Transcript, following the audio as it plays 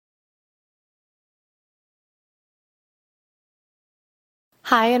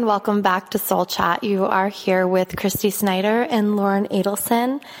Hi, and welcome back to Soul Chat. You are here with Christy Snyder and Lauren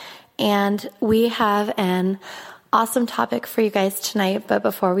Adelson, and we have an awesome topic for you guys tonight. But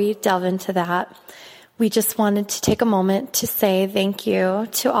before we delve into that, we just wanted to take a moment to say thank you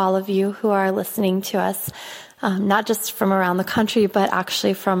to all of you who are listening to us, not just from around the country, but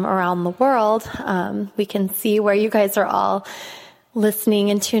actually from around the world. We can see where you guys are all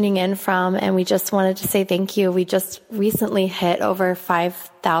listening and tuning in from, and we just wanted to say thank you. We just recently hit over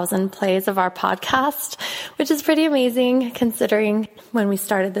 5,000 plays of our podcast, which is pretty amazing considering when we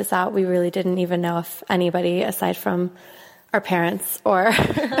started this out, we really didn't even know if anybody aside from our parents or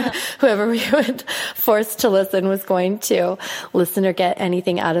whoever we would force to listen was going to listen or get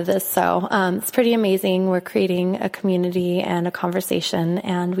anything out of this. So it's pretty amazing. We're creating a community and a conversation,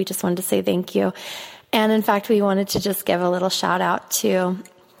 and we just wanted to say thank you. And in fact, we wanted to just give a little shout out to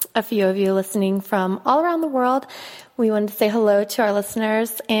a few of you listening from all around the world. We wanted to say hello to our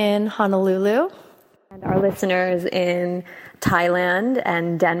listeners in Honolulu. And our listeners in Thailand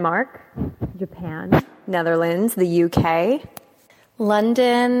and Denmark, Japan, Netherlands, the UK,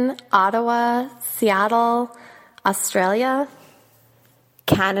 London, Ottawa, Seattle, Australia,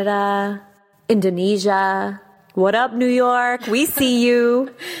 Canada, Indonesia. What up, New York? We see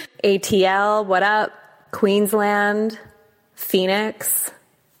you. ATL, what up? Queensland, Phoenix.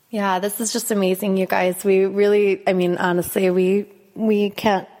 Yeah, this is just amazing, you guys. We really, honestly, we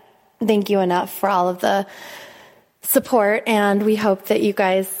can't thank you enough for all of the support, and we hope that you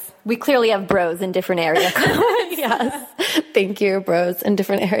guys... We clearly have bros in different area codes. Yes. Thank you, bros in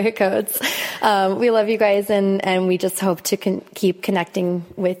different area codes. We love you guys, and we just hope to keep connecting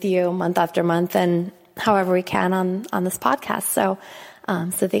with you month after month and however we can on this podcast. So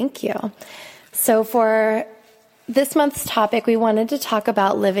thank you. So for this month's topic, we wanted to talk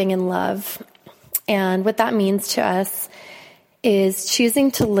about living in love. And what that means to us is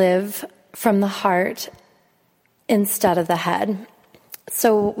choosing to live from the heart instead of the head.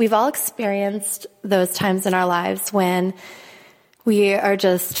 So we've all experienced those times in our lives when we are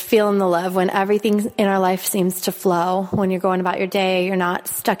just feeling the love, when everything in our life seems to flow, when you're going about your day, you're not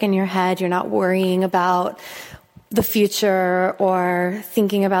stuck in your head, you're not worrying about the future or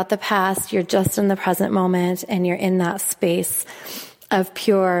thinking about the past. You're just in the present moment, and you're in that space of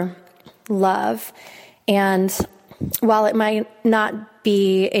pure love. And while it might not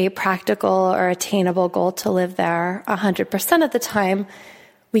be a practical or attainable goal to live there 100% of the time,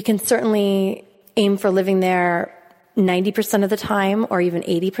 we can certainly aim for living there 90% of the time or even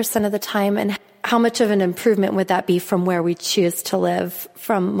 80% of the time. And how much of an improvement would that be from where we choose to live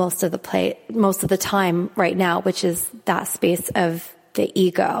from most of the time right now, which is that space of the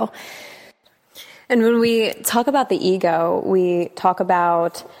ego. And when we talk about the ego, we talk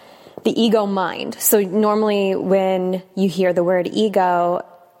about the ego mind. So normally when you hear the word ego,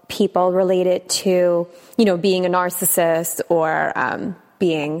 people relate it to, being a narcissist or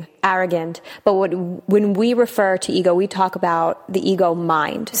being arrogant. But when we refer to ego, we talk about the ego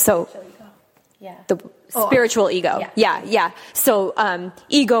mind. So the spiritual ego. Yeah. So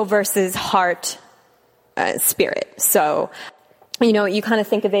ego versus heart, spirit. So you kind of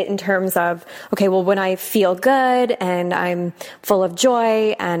think of it in terms of, okay, well, when I feel good and I'm full of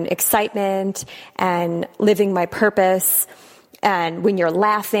joy and excitement and living my purpose, and when you're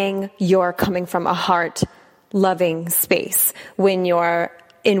laughing, you're coming from a heart-loving space. When you're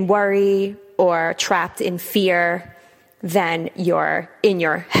in worry or trapped in fear, then you're in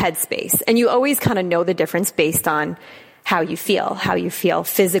your headspace. And you always kind of know the difference based on how you feel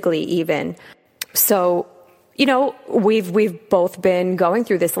physically even. So, we've both been going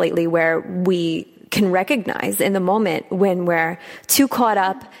through this lately where we can recognize in the moment when we're too caught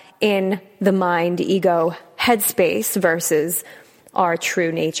up in the mind, ego, headspace versus our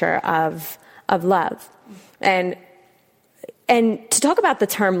true nature of love. And to talk about the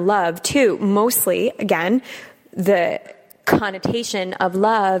term love too, mostly, again, the connotation of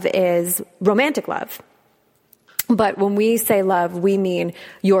love is romantic love. But when we say love, we mean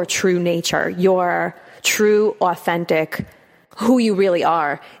your true nature, your true, authentic, who you really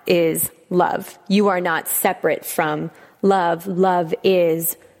are is love. You are not separate from love. Love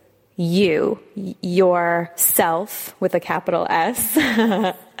is you. Yourself, with a capital S,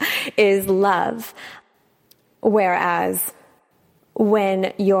 is love. Whereas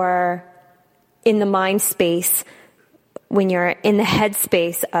when you're in the mind space, when you're in the head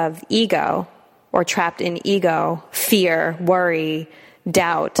space of ego, or trapped in ego, fear, worry,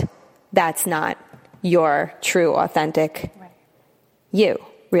 doubt, that's not your true, authentic you,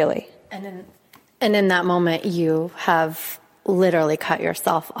 really. And in that moment, you have literally cut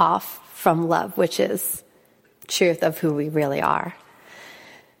yourself off from love, which is truth of who we really are.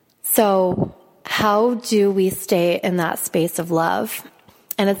 So how do we stay in that space of love?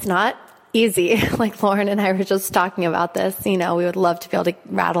 And it's not easy. Like Lauren and I were just talking about this. We would love to be able to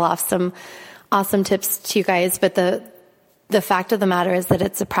rattle off some awesome tips to you guys, but the fact of the matter is that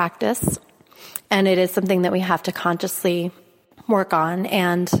it's a practice, and it is something that we have to consciously work on.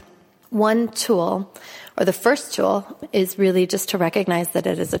 And one tool, or the first tool, is really just to recognize that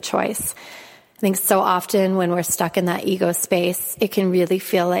it is a choice. I think so often when we're stuck in that ego space, it can really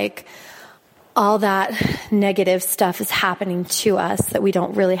feel like all that negative stuff is happening to us, that we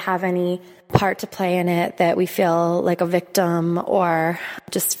don't really have any part to play in it, that we feel like a victim, or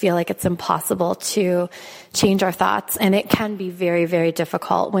just feel like it's impossible to change our thoughts. And it can be very, very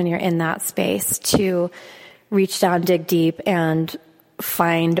difficult when you're in that space to reach down, dig deep, and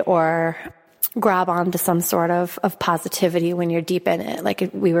find or grab onto some sort of positivity when you're deep in it. Like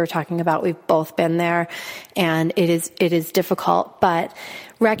we were talking about, we've both been there, and it is difficult, but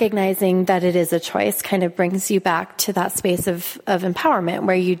recognizing that it is a choice kind of brings you back to that space of empowerment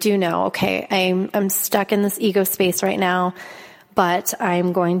where you do know, okay, I'm stuck in this ego space right now, but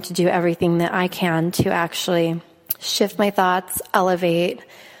I'm going to do everything that I can to actually shift my thoughts, elevate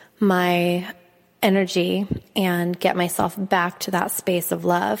my energy, and get myself back to that space of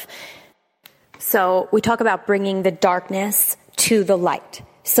love. So we talk about bringing the darkness to the light.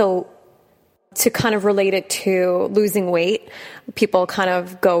 So to kind of relate it to losing weight, people kind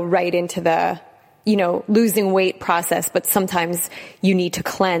of go right into the, losing weight process, but sometimes you need to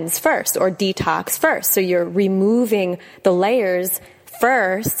cleanse first or detox first. So you're removing the layers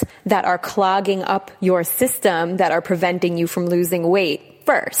first that are clogging up your system, that are preventing you from losing weight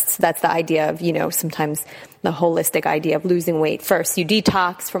first. That's the idea of, sometimes the holistic idea of losing weight first. You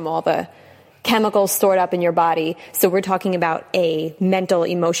detox from all the chemicals stored up in your body. So we're talking about a mental,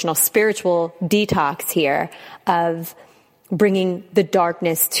 emotional, spiritual detox here of bringing the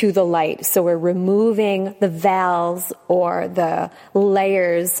darkness to the light. So we're removing the veils or the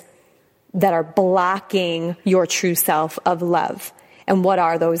layers that are blocking your true self of love. And what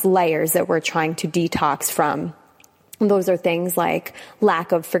are those layers that we're trying to detox from? And those are things like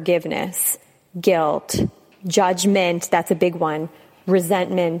lack of forgiveness, guilt, judgment, that's a big one,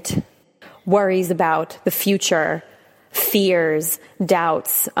 resentment, worries about the future, fears,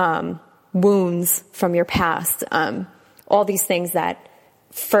 doubts, wounds from your past, all these things that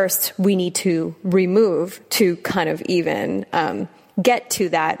first we need to remove to kind of even get to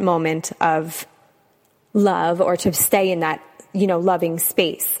that moment of love, or to stay in that, loving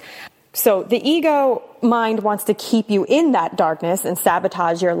space. So the ego mind wants to keep you in that darkness and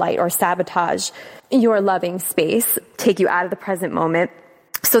sabotage your light, or sabotage your loving space, take you out of the present moment.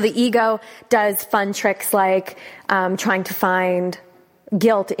 So the ego does fun tricks like trying to find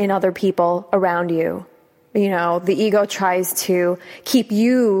guilt in other people around you. The ego tries to keep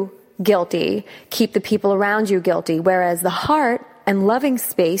you guilty, keep the people around you guilty, whereas the heart and loving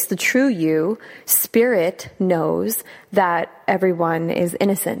space, the true you, spirit, knows that everyone is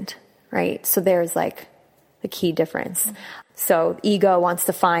innocent, right? So there's like the key difference. So ego wants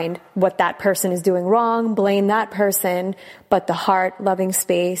to find what that person is doing wrong, blame that person, but the heart, loving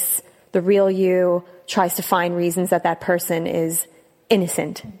space, the real you, tries to find reasons that that person is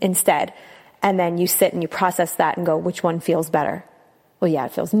innocent instead. And then you sit and you process that and go, which one feels better? Well, yeah,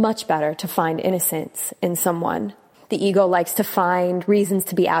 it feels much better to find innocence in someone. The ego likes to find reasons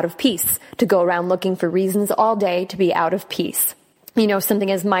to be out of peace, to go around looking for reasons all day to be out of peace. Something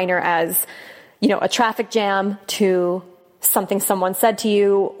as minor as, a traffic jam, to something someone said to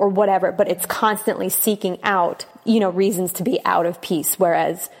you or whatever, but it's constantly seeking out, reasons to be out of peace.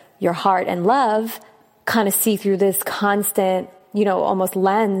 Whereas your heart and love kind of see through this constant, almost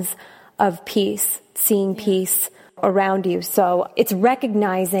lens of peace, seeing peace around you. So it's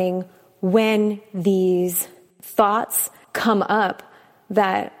recognizing when these thoughts come up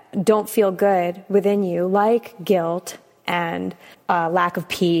that don't feel good within you, like guilt and lack of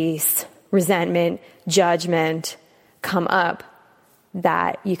peace, resentment, judgment, come up,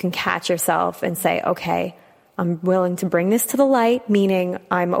 that you can catch yourself and say, okay, I'm willing to bring this to the light, meaning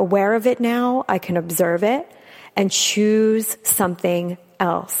I'm aware of it now, I can observe it, and choose something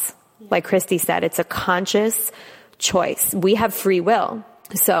else. Like Christy said, it's a conscious choice. We have free will.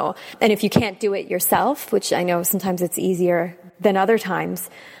 So, and if you can't do it yourself, which I know sometimes it's easier than other times,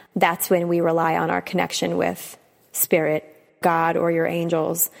 that's when we rely on our connection with spirit, God, or your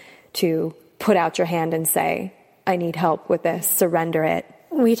angels to put out your hand and say, I need help with this, surrender it.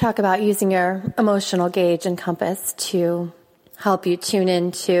 We talk about using your emotional gauge and compass to help you tune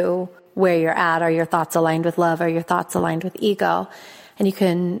into where you're at. Are your thoughts aligned with love? Are your thoughts aligned with ego? And you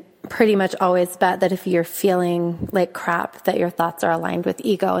can pretty much always bet that if you're feeling like crap, that your thoughts are aligned with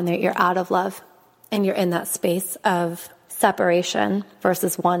ego and that you're out of love and you're in that space of separation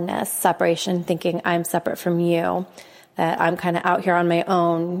versus oneness. Separation, thinking I'm separate from you, that I'm kind of out here on my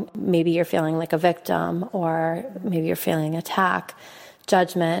own. Maybe you're feeling like a victim, or maybe you're feeling attack,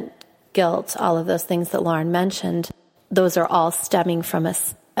 judgment, guilt, all of those things that Lauren mentioned. Those are all stemming from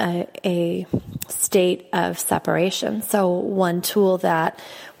a state of separation. So one tool that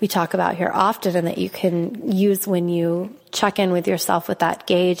we talk about here often and that you can use when you check in with yourself with that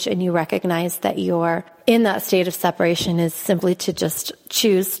gauge and you recognize that you're in that state of separation is simply to just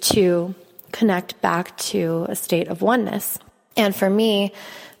choose to connect back to a state of oneness. And for me,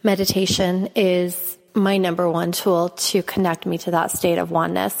 meditation is my number one tool to connect me to that state of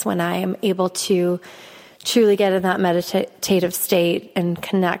oneness. When I am able to truly get in that meditative state and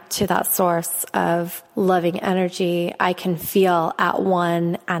connect to that source of loving energy, I can feel at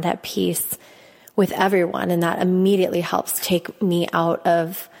one and at peace with everyone. And that immediately helps take me out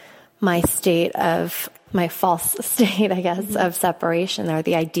of my state of, my false state, I guess, of separation, or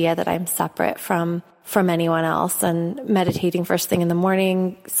the idea that I'm separate from anyone else. And meditating first thing in the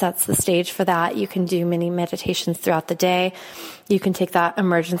morning sets the stage for that. You can do many meditations throughout the day. You can take that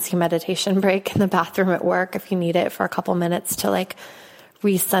emergency meditation break in the bathroom at work if you need it for a couple minutes to like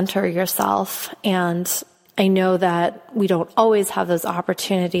recenter yourself. And I know that we don't always have those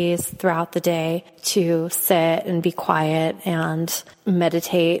opportunities throughout the day to sit and be quiet and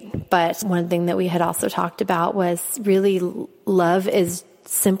meditate. But one thing that we had also talked about was really love is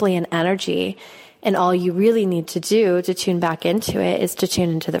simply an energy. And all you really need to do to tune back into it is to tune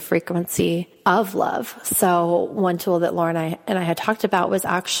into the frequency of love. So one tool that Lauren and I had talked about was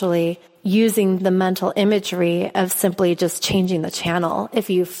actually using the mental imagery of simply just changing the channel. If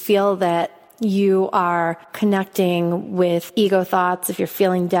you feel that you are connecting with ego thoughts, if you're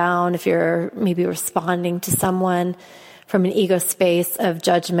feeling down, if you're maybe responding to someone from an ego space of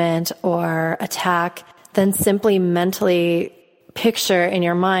judgment or attack, then simply mentally picture in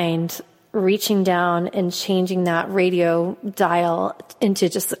your mind reaching down and changing that radio dial into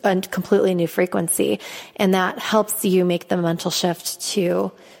just a completely new frequency. And that helps you make the mental shift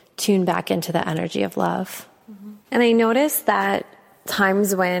to tune back into the energy of love. And I noticed that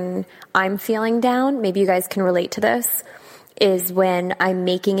times when I'm feeling down, maybe you guys can relate to this, is when I'm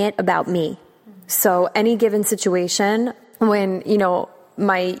making it about me. So any given situation when,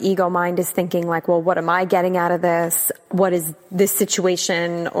 my ego mind is thinking like, well, what am I getting out of this? What is this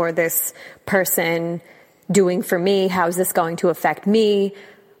situation or this person doing for me? How is this going to affect me?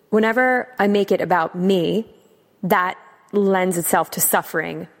 Whenever I make it about me, that lends itself to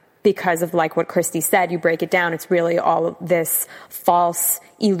suffering because of like what Christy said, you break it down. It's really all of this false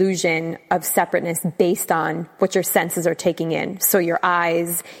illusion of separateness based on what your senses are taking in. So your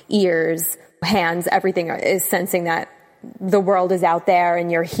eyes, ears, hands, everything is sensing that the world is out there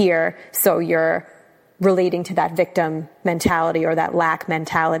and you're here, so you're relating to that victim mentality or that lack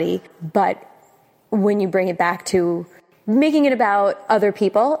mentality. But when you bring it back to making it about other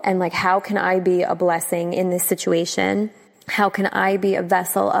people and like, how can I be a blessing in this situation? How can I be a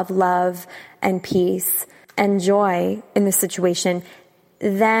vessel of love and peace and joy in this situation?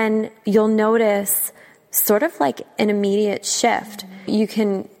 Then you'll notice sort of like an immediate shift. You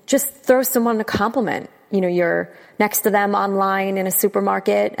can just throw someone a compliment. You're next to them online in a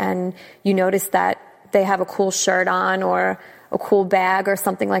supermarket and you notice that they have a cool shirt on or a cool bag or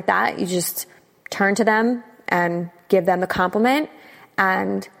something like that. You just turn to them and give them a compliment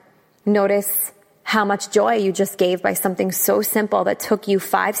and notice how much joy you just gave by something so simple that took you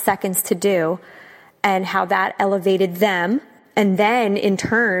 5 seconds to do, and how that elevated them. And then in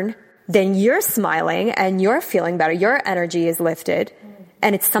turn, then you're smiling and you're feeling better. Your energy is lifted.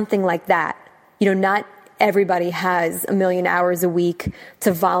 And it's something like that. Not everybody has 1 million hours a week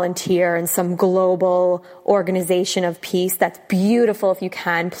to volunteer in some global organization of peace. That's beautiful if you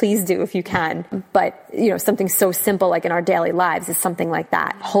can. Please do if you can. But, something so simple like in our daily lives is something like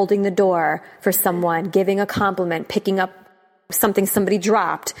that. Holding the door for someone, giving a compliment, picking up something somebody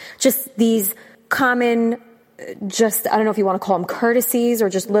dropped. Just these common, I don't know if you want to call them courtesies or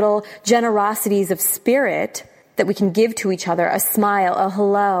just little generosities of spirit that we can give to each other. A smile, a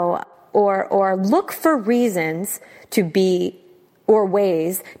hello, or look for reasons to be, or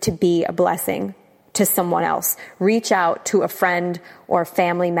ways to be a blessing to someone else. Reach out to a friend or a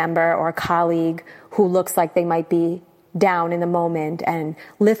family member or a colleague who looks like they might be down in the moment and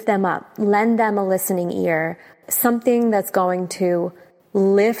lift them up. Lend them a listening ear. Something that's going to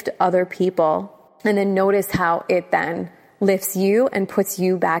lift other people, and then notice how it then lifts you and puts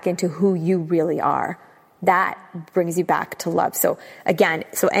you back into who you really are. that brings you back to love. So again,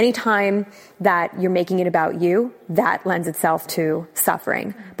 so anytime that you're making it about you, that lends itself to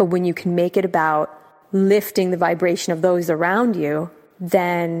suffering. But when you can make it about lifting the vibration of those around you,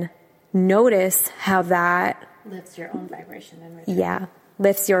 then notice how that lifts your own vibration in return. Yeah,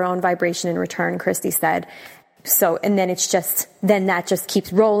 lifts your own vibration in return, Christy said. So, and then then that just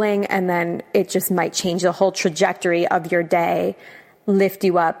keeps rolling, and then it just might change the whole trajectory of your day, lift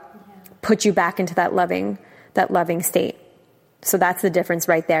you up, put you back into that loving state. So that's the difference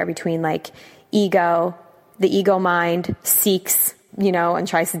right there between like ego, the ego mind seeks, and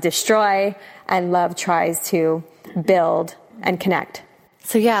tries to destroy, and love tries to build and connect.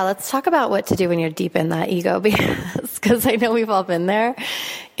 So yeah, let's talk about what to do when you're deep in that ego, because I know we've all been there.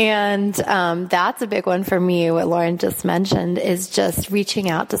 And that's a big one for me. What Lauren just mentioned is just reaching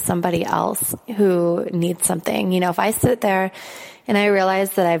out to somebody else who needs something. If I sit there and I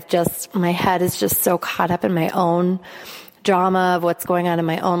realize that my head is just so caught up in my own drama of what's going on in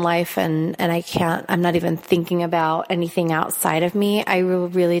my own life, and I'm not even thinking about anything outside of me, I will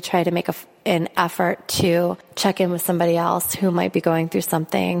really try to make an effort to check in with somebody else who might be going through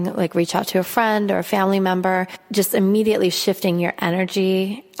something, like reach out to a friend or a family member, just immediately shifting your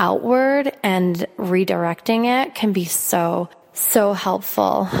energy outward and redirecting it can be so, so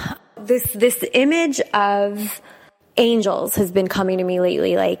helpful. This image of angels has been coming to me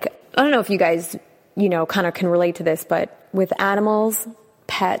lately. Like, I don't know if you guys, kind of can relate to this, but with animals,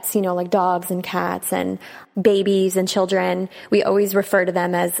 pets, like dogs and cats and babies and children, we always refer to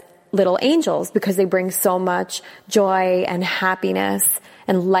them as little angels because they bring so much joy and happiness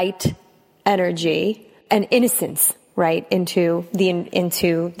and light energy and innocence, right, into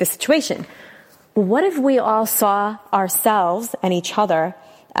the situation. What if we all saw ourselves and each other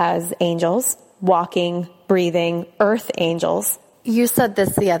as angels, walking, breathing, earth angels? You said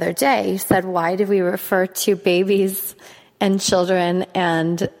this the other day. You said, why do we refer to babies and children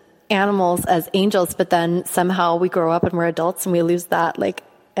and animals as angels, but then somehow we grow up and we're adults and we lose that like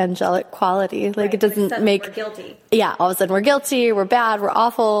angelic quality? Like right. It doesn't make we're guilty. Yeah, all of a sudden we're guilty, we're bad, we're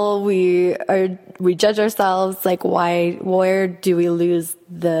awful, we judge ourselves. Like where do we lose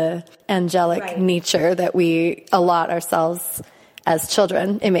the angelic right. nature that we allot ourselves as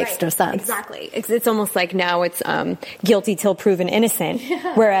children? It makes right. no sense. Exactly. It's almost like now it's guilty till proven innocent,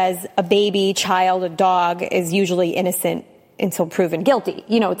 yeah. Whereas a baby, child, a dog is usually innocent until proven guilty.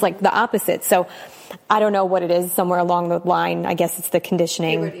 It's like the opposite. So I don't know what it is, somewhere along the line. I guess it's the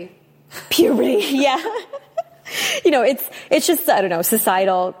conditioning. Puberty, yeah. It's just, I don't know,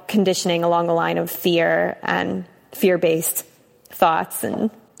 societal conditioning along the line of fear and fear-based thoughts.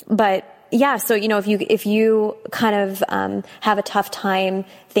 But yeah, so, if you kind of have a tough time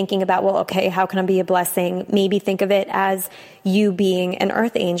thinking about, well, okay, how can I be a blessing? Maybe think of it as you being an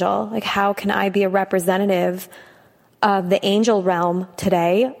earth angel. Like, how can I be a representative of the angel realm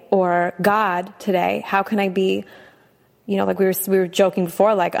today or God today? How can I be, like we were joking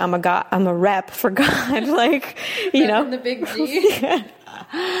before, like I'm a rep for God, like, the big G. Yeah.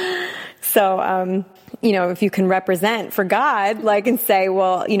 So, if you can represent for God, like, and say,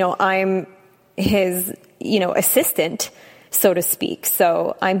 well, I'm his, assistant, so to speak.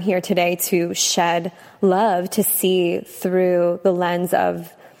 So I'm here today to shed love, to see through the lens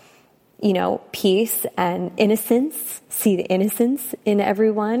of, peace and innocence, see the innocence in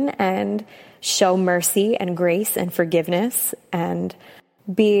everyone and show mercy and grace and forgiveness and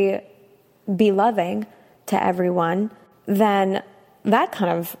be loving to everyone. Then that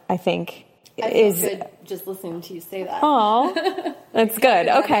kind of, I think, is good just listening to you say that. Oh, that's good.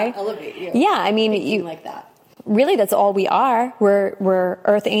 Okay. Elevate you. Yeah. I mean, you like that. Really, that's all we are. We're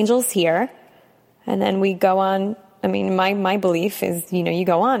earth angels here. And then we go on. I mean, my belief is, you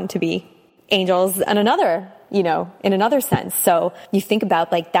go on to be angels in another sense. So you think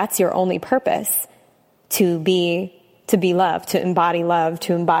about like, that's your only purpose, to be loved, to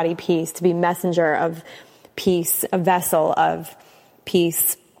embody peace, to be messenger of peace, a vessel of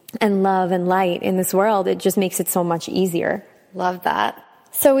peace and love and light in this world. It just makes it so much easier. Love that.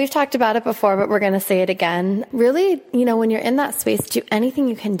 So we've talked about it before, but we're going to say it again. Really, when you're in that space, do anything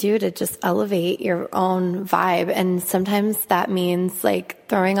you can do to just elevate your own vibe. And sometimes that means like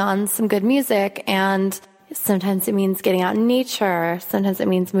throwing on some good music, and sometimes it means getting out in nature. Sometimes it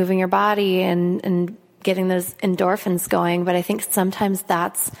means moving your body and getting those endorphins going. But I think sometimes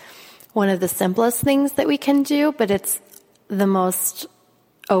that's one of the simplest things that we can do, but it's the most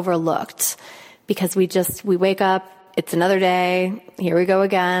overlooked because we wake up, it's another day, here we go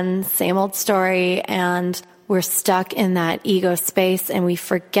again, same old story, and we're stuck in that ego space, and we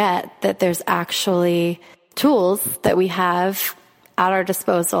forget that there's actually tools that we have at our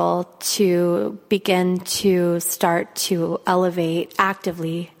disposal to begin to start to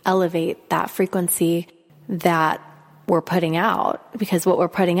actively elevate that frequency that we're putting out, because what we're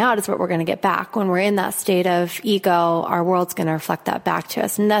putting out is what we're going to get back. When we're in that state of ego, our world's going to reflect that back to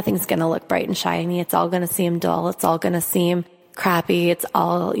us. Nothing's going to look bright and shiny. It's all going to seem dull. It's all going to seem crappy. It's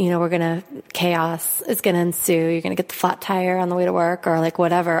all, chaos is going to ensue. You're going to get the flat tire on the way to work or like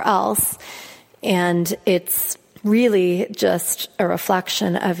whatever else. And it's really just a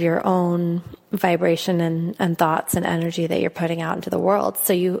reflection of your own vibration and thoughts and energy that you're putting out into the world.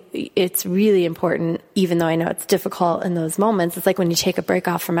 So it's really important, even though I know it's difficult in those moments. It's like when you take a break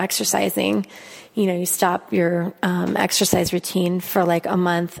off from exercising, you stop your exercise routine for like a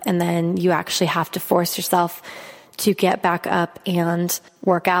month, and then you actually have to force yourself to get back up and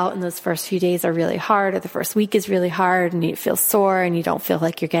work out. And those first few days are really hard, or the first week is really hard, and you feel sore and you don't feel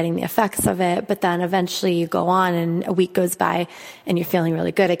like you're getting the effects of it. But then eventually you go on and a week goes by and you're feeling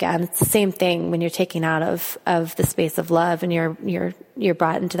really good again. It's the same thing when you're taken out of the space of love and you're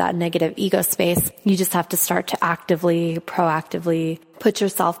brought into that negative ego space. You just have to start to actively, proactively put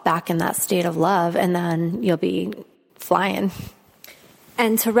yourself back in that state of love, and then you'll be flying.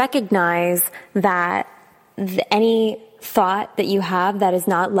 And to recognize that any thought that you have that is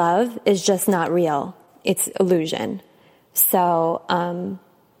not love is just not real. It's illusion. So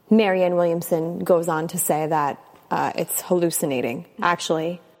Marianne Williamson goes on to say that it's hallucinating,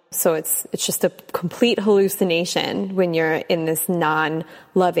 actually. So it's just a complete hallucination when you're in this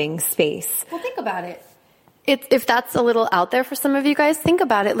non-loving space. Well, think about it. If that's a little out there for some of you guys, think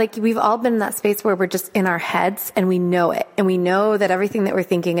about it. Like, we've all been in that space where we're just in our heads and we know it. And we know that everything that we're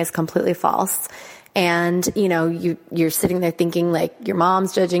thinking is completely false. And, you're sitting there thinking like your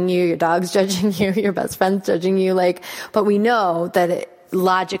mom's judging you, your dog's judging you, your best friend's judging you, but we know that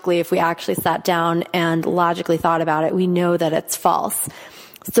logically, if we actually sat down and logically thought about it, we know that it's false.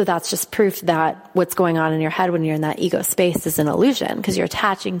 So that's just proof that what's going on in your head when you're in that ego space is an illusion, because you're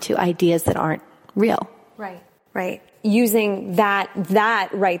attaching to ideas that aren't real. Right. Using that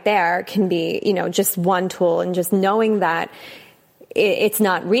right there can be, just one tool, and just knowing that it's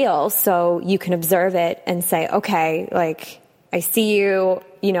not real, so you can observe it and say, okay, like, I see you,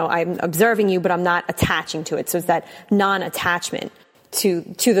 I'm observing you, but I'm not attaching to it. So it's that non-attachment to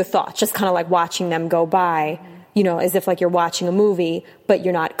the thoughts, just kind of like watching them go by, as if like you're watching a movie, but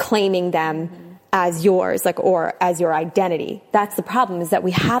you're not claiming them as yours, or as your identity. That's the problem, is that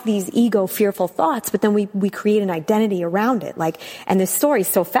we have these ego fearful thoughts, but then we create an identity around it. And this story is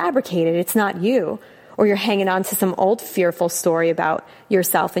so fabricated, it's not you. Or you're hanging on to some old fearful story about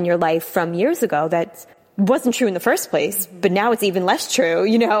yourself and your life from years ago that wasn't true in the first place, but now it's even less true,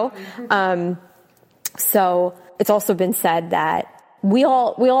 So it's also been said that we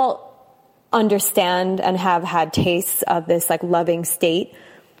all understand and have had tastes of this like loving state,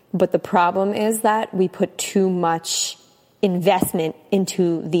 but the problem is that we put too much investment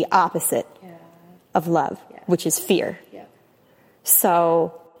into the opposite of love, which is fear. Yeah.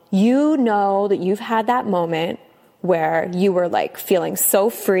 So that you've had that moment where you were like feeling so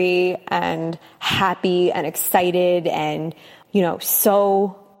free and happy and excited and,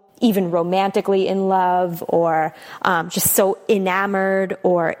 so even romantically in love, or just so enamored,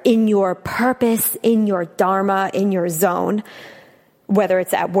 or in your purpose, in your dharma, in your zone, whether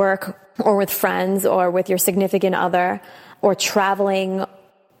it's at work or with friends or with your significant other, or traveling,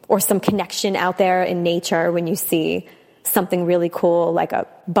 or some connection out there in nature when you see something really cool like a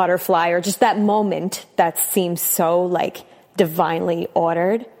butterfly, or just that moment that seems so like divinely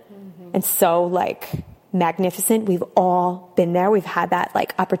ordered and so like magnificent. We've all been there. We've had that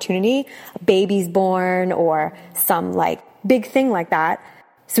like opportunity. A baby's born, or some like big thing like that.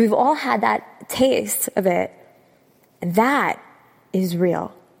 So we've all had that taste of it. And that is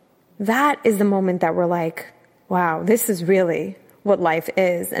real. That is the moment that we're like, wow, this is really what life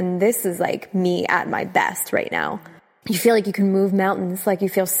is. And this is like me at my best right now. You feel like you can move mountains, like you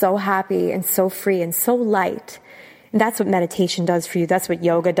feel so happy and so free and so light. And that's what meditation does for you. That's what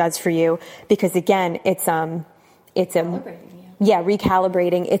yoga does for you. Because again, it's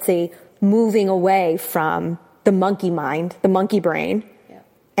recalibrating. It's a moving away from the monkey mind, the monkey brain,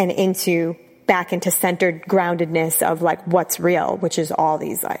 and back into centered groundedness of like what's real, which is all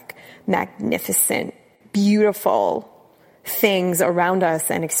these like magnificent, beautiful things around us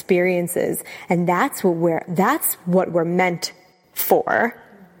and experiences. And that's what we're meant for.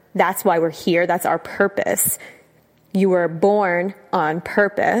 That's why we're here. That's our purpose. You were born on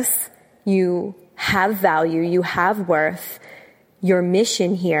purpose. You have value. You have worth. Your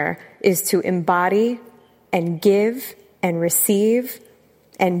mission here is to embody and give and receive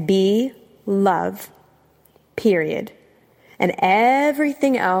and be love, period. And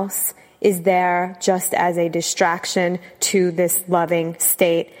everything else is there just as a distraction to this loving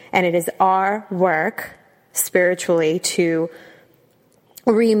state. And it is our work spiritually to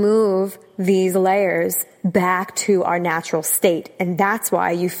remove these layers back to our natural state. And that's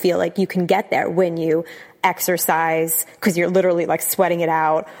why you feel like you can get there when you exercise, because you're literally like sweating it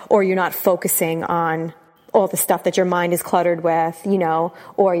out, or you're not focusing on all the stuff that your mind is cluttered with, you know,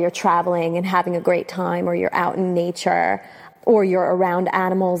 or you're traveling and having a great time, or you're out in nature, or you're around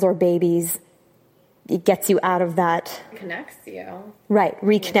animals or babies. It gets you out of that. It connects you. Right.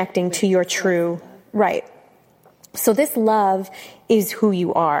 Reconnecting to your true. Right. So this love is who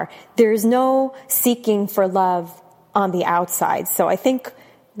you are. There's no seeking for love on the outside. So I think,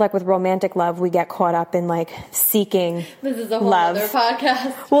 like with romantic love, we get caught up in like seeking this is a whole love. other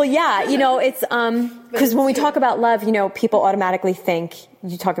podcast. Well, yeah, you know, it's because when we talk about love, you know, people automatically think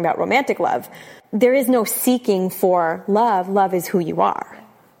you're talking about romantic love. There is no seeking for love. Love is who you are.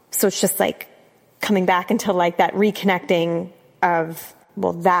 So it's just like coming back into like that reconnecting of,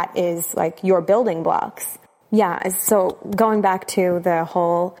 well, that is like your building blocks. Yeah. So going back to the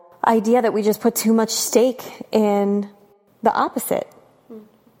whole idea that we just put too much stake in the opposite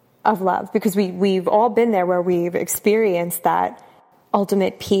of love, because we've all been there where we've experienced that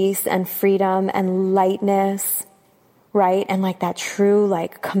ultimate peace and freedom and lightness, right? And like that true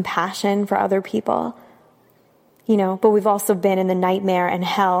like compassion for other people, you know, but we've also been in the nightmare and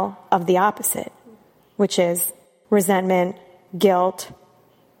hell of the opposite, which is resentment, guilt,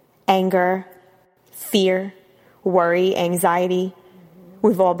 anger, fear, worry, anxiety.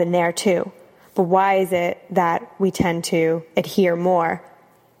 We've all been there too. But why is it that we tend to adhere more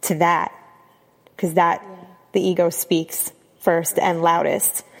to that? Because the ego speaks first and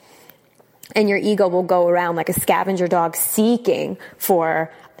loudest. And your ego will go around like a scavenger dog seeking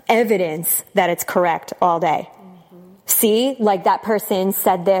for evidence that it's correct all day. See, like that person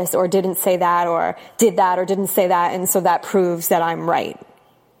said this or didn't say that or did that or didn't say that, and so that proves that I'm right.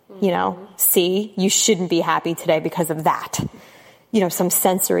 You know, see, you shouldn't be happy today because of that. You know, some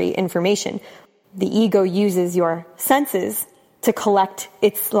sensory information. The ego uses your senses to collect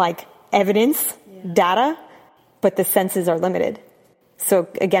its like evidence, data, but the senses are limited. So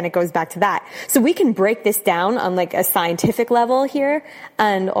again, it goes back to that. So we can break this down on like a scientific level here,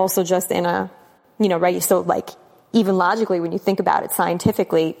 and also just in a, you know, right? So like even logically, when you think about it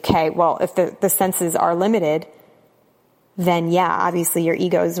scientifically, okay, well, if the senses are limited, then yeah, obviously your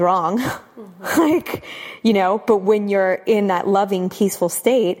ego is wrong. Like, you know, but when you're in that loving, peaceful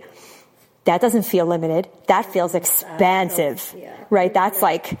state, that doesn't feel limited. That feels expansive, right? That's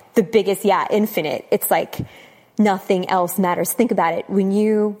like the biggest, infinite. It's like nothing else matters. Think about it.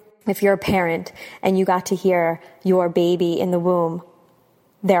 If you're a parent and you got to hear your baby in the womb,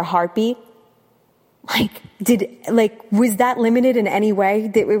 their heartbeat, was that limited in any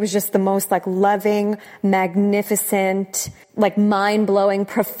way? It was just the most like loving, magnificent, like mind-blowing,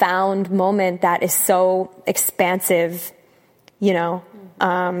 profound moment that is so expansive, you know,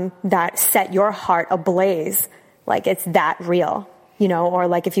 that set your heart ablaze. Like it's that real, you know, or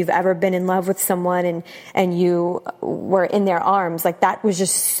like if you've ever been in love with someone and you were in their arms, like that was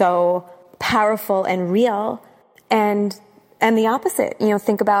just so powerful and real. And the opposite, you know,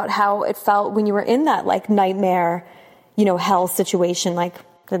 think about how it felt when you were in that like nightmare, you know, hell situation. Like,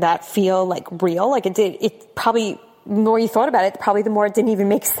 did that feel like real? Like it did. It probably, the more you thought about it, probably the more it didn't even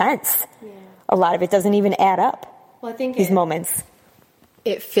make sense. Yeah. A lot of it doesn't even add up. Well, I think these moments.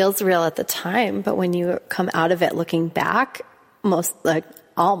 It feels real at the time, but when you come out of it looking back,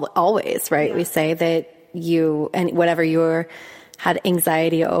 always, right? Yeah. We say that and whatever you had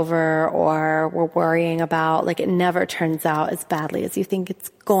anxiety over or were worrying about, like it never turns out as badly as you think it's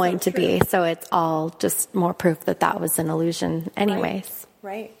going to be. So it's all just more proof that was an illusion anyways.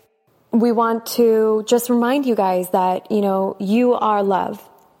 Right. We want to just remind you guys that, you know, you are love.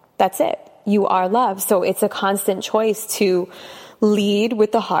 That's it. You are love. So it's a constant choice to lead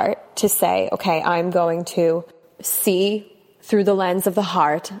with the heart, to say, okay, I'm going to see through the lens of the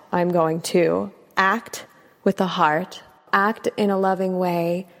heart. I'm going to act with the heart. Act in a loving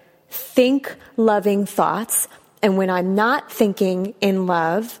way, think loving thoughts. And when I'm not thinking in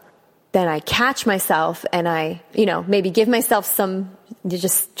love, then I catch myself and I, you know, maybe give myself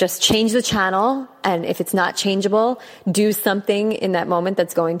just change the channel. And if it's not changeable, do something in that moment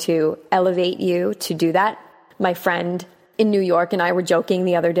that's going to elevate you to do that. My friend in New York and I were joking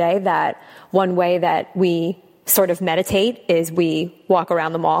the other day that one way that we sort of meditate is we walk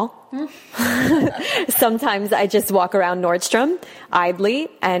around the mall. Sometimes I just walk around Nordstrom idly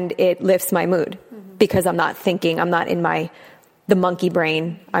and it lifts my mood because I'm not thinking, I'm not in the monkey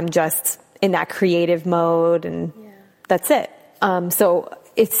brain. I'm just in that creative mode and That's it. So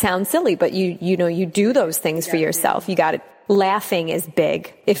it sounds silly, but you do those things for yourself. You got it. Laughing is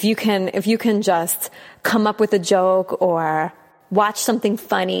big. If you can just come up with a joke or watch something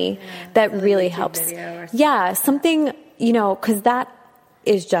funny, that really helps. Yeah, something, because that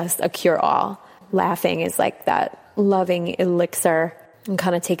is just a cure-all. Laughing is like that loving elixir and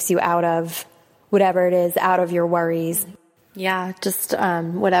kind of takes you out of whatever it is, out of your worries. Yeah, just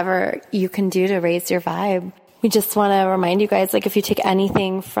whatever you can do to raise your vibe. We just want to remind you guys, like, if you take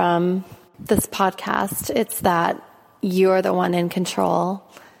anything from this podcast, it's that you're the one in control.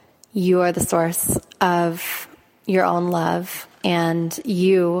 You are the source of your own love, and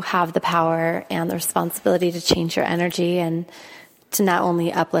you have the power and the responsibility to change your energy and to not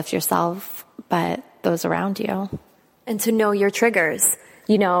only uplift yourself, but those around you. And to know your triggers,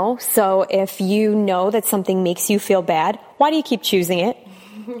 so if you know that something makes you feel bad, why do you keep choosing it?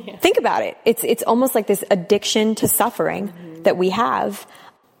 Yeah. Think about it. It's almost like this addiction to suffering that we have.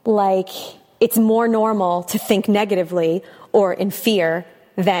 Like, it's more normal to think negatively or in fear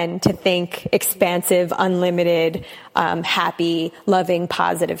than to think expansive, unlimited, happy, loving,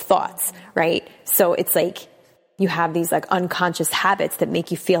 positive thoughts, right? So it's like you have these like unconscious habits that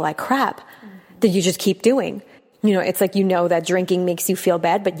make you feel like crap that you just keep doing. It's like that drinking makes you feel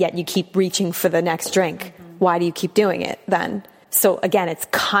bad, but yet you keep reaching for the next drink. Why do you keep doing it then? So again, it's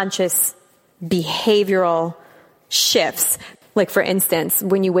conscious behavioral shifts. Like, for instance,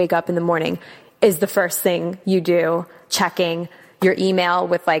 when you wake up in the morning, is the first thing you do checking your email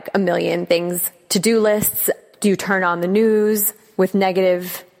with like a million things, to-do lists? Do you turn on the news with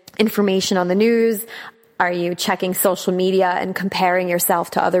negative information on the news? Are you checking social media and comparing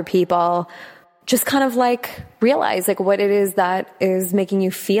yourself to other people? Just kind of like realize like what it is that is making you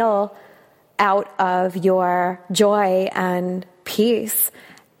feel out of your joy and peace,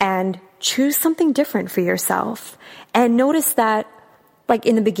 and choose something different for yourself. And notice that, like,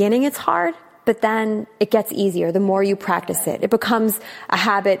 in the beginning it's hard, but then it gets easier the more you practice it. It becomes a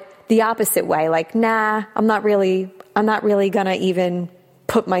habit the opposite way. Like, nah, I'm not really gonna even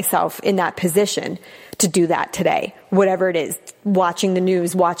put myself in that position to do that today. Whatever it is, watching the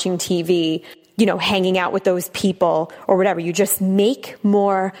news, watching TV, hanging out with those people or whatever. You just make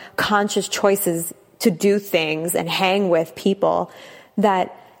more conscious choices to do things and hang with people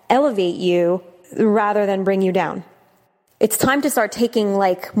that elevate you rather than bring you down. It's time to start taking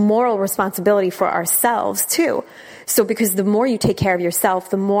like moral responsibility for ourselves too. So because the more you take care of yourself,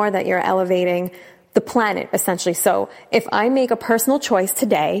 the more that you're elevating the planet, essentially. So if I make a personal choice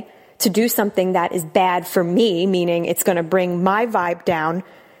today to do something that is bad for me, meaning it's going to bring my vibe down,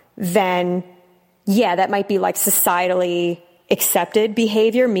 then yeah, that might be like societally accepted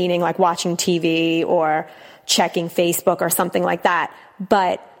behavior, meaning like watching TV or checking Facebook or something like that.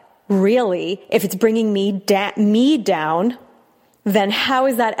 But really, if it's bringing me down, then how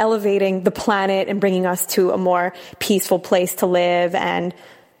is that elevating the planet and bringing us to a more peaceful place to live and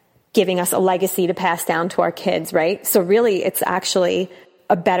giving us a legacy to pass down to our kids, right? So really, it's actually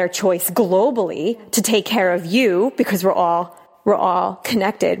a better choice globally to take care of you, because we're all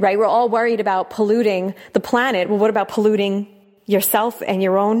connected, right? We're all worried about polluting the planet. Well, what about polluting yourself and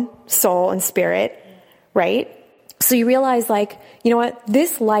your own soul and spirit, right? So you realize, like, you know what?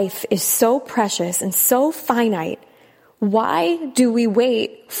 This life is so precious and so finite. Why do we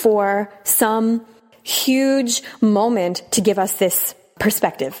wait for some huge moment to give us this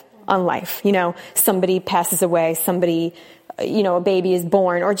perspective on life? Somebody passes away, somebody, a baby is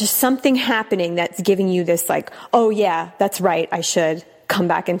born, or just something happening that's giving you this like, oh yeah, that's right, I should come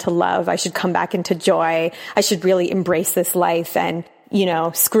back into love. I should come back into joy. I should really embrace this life and,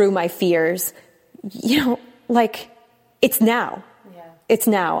 screw my fears. Like, it's now. Yeah. It's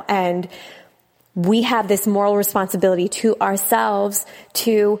now. And we have this moral responsibility to ourselves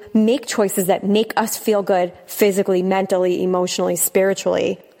to make choices that make us feel good physically, mentally, emotionally,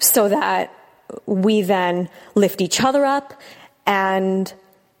 spiritually, so that we then lift each other up. And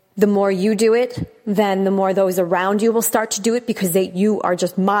the more you do it, then the more those around you will start to do it, because you are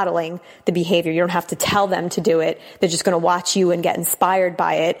just modeling the behavior. You don't have to tell them to do it. They're just going to watch you and get inspired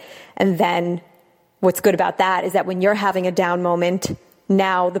by it. And then what's good about that is that when you're having a down moment,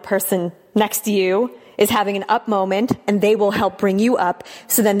 now the person next to you is having an up moment, and they will help bring you up.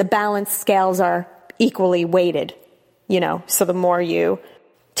 So then the balance scales are equally weighted, so the more you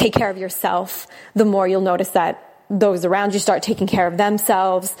take care of yourself, the more you'll notice that those around you start taking care of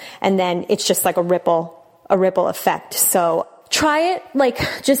themselves, and then it's just like a ripple effect. So try it, like,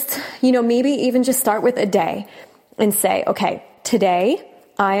 just, maybe even just start with a day and say, okay, today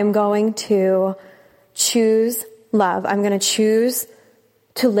I am going to choose love. I'm going to choose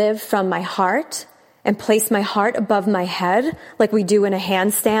to live from my heart and place my heart above my head, like we do in a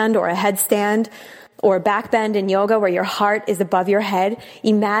handstand or a headstand or a back bend in yoga where your heart is above your head,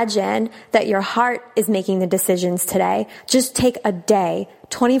 imagine that your heart is making the decisions today. Just take a day,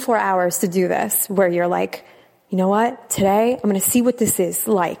 24 hours to do this, where you're like, you know what? Today, I'm going to see what this is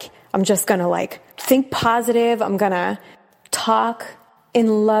like. I'm just going to think positive. I'm going to talk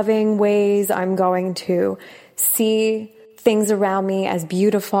in loving ways. I'm going to see things around me as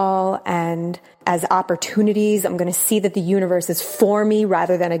beautiful and as opportunities. I'm going to see that the universe is for me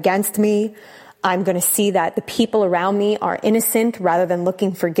rather than against me. I'm going to see that the people around me are innocent rather than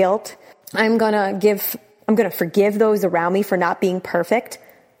looking for guilt. I'm going to forgive those around me for not being perfect.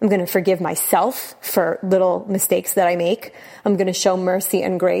 I'm going to forgive myself for little mistakes that I make. I'm going to show mercy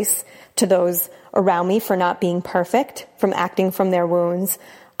and grace to those around me for not being perfect, from acting from their wounds.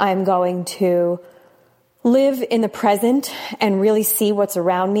 I'm going to live in the present and really see what's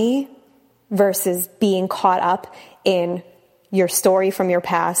around me versus being caught up in your story from your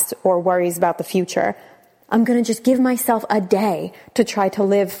past or worries about the future. I'm going to just give myself a day to try to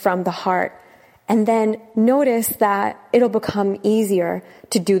live from the heart. And then notice that it'll become easier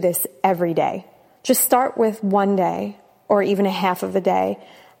to do this every day. Just start with one day or even a half of a day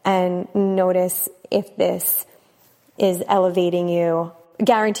and notice if this is elevating you. I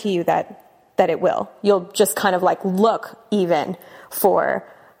guarantee you that it will. You'll just kind of look even for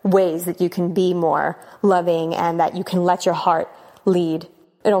ways that you can be more loving and that you can let your heart lead.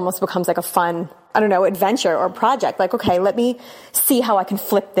 It almost becomes like a fun, adventure or project. Okay, let me see how I can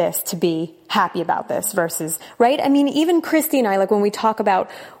flip this to be happy about this versus, right? Even Christy and I, when we talk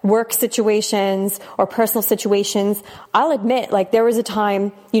about work situations or personal situations, I'll admit, there was a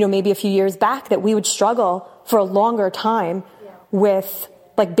time, maybe a few years back that we would struggle for a longer time with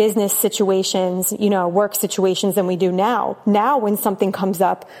business situations, work situations than we do now. Now, when something comes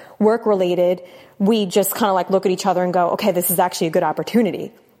up work related, we just kind of look at each other and go, okay, this is actually a good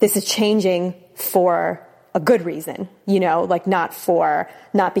opportunity. This is changing for a good reason,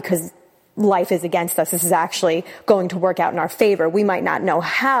 not because life is against us. This is actually going to work out in our favor. We might not know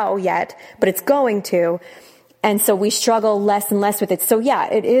how yet, but it's going to. And so we struggle less and less with it. So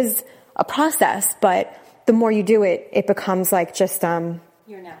yeah, it is a process, but the more you do it, it becomes just,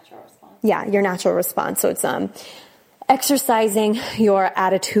 your natural response. Yeah, your natural response. So it's exercising your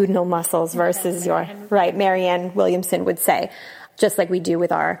attitudinal muscles versus Marianne Williamson would say, just like we do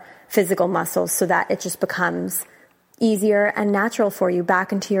with our physical muscles, so that it just becomes easier and natural for you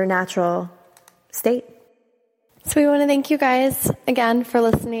back into your natural state. So we want to thank you guys again for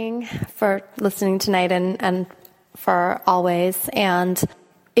listening tonight and for always. And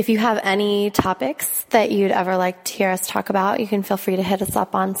if you have any topics that you'd ever like to hear us talk about, you can feel free to hit us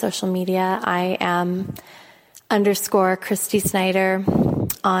up on social media. I am _Christy Snyder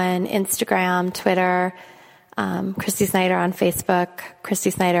on Instagram, Twitter, Christy Snyder on Facebook.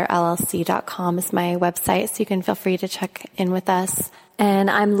 ChristySnyderLLC.com is my website, so you can feel free to check in with us. And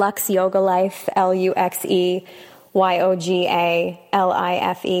I'm Lux Yoga Life, LuxeYogalife,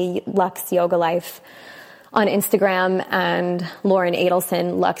 Lux Yoga Life on Instagram, and Lauren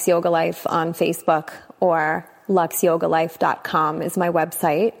Adelson, Lux Yoga Life on Facebook, or LuxeYogalife.com is my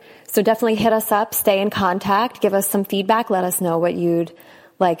website. So definitely hit us up, stay in contact, give us some feedback, let us know what you'd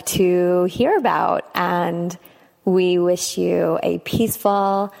like to hear about. And we wish you a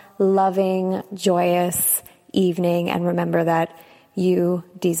peaceful, loving, joyous evening, and remember that you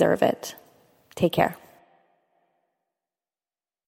deserve it. Take care.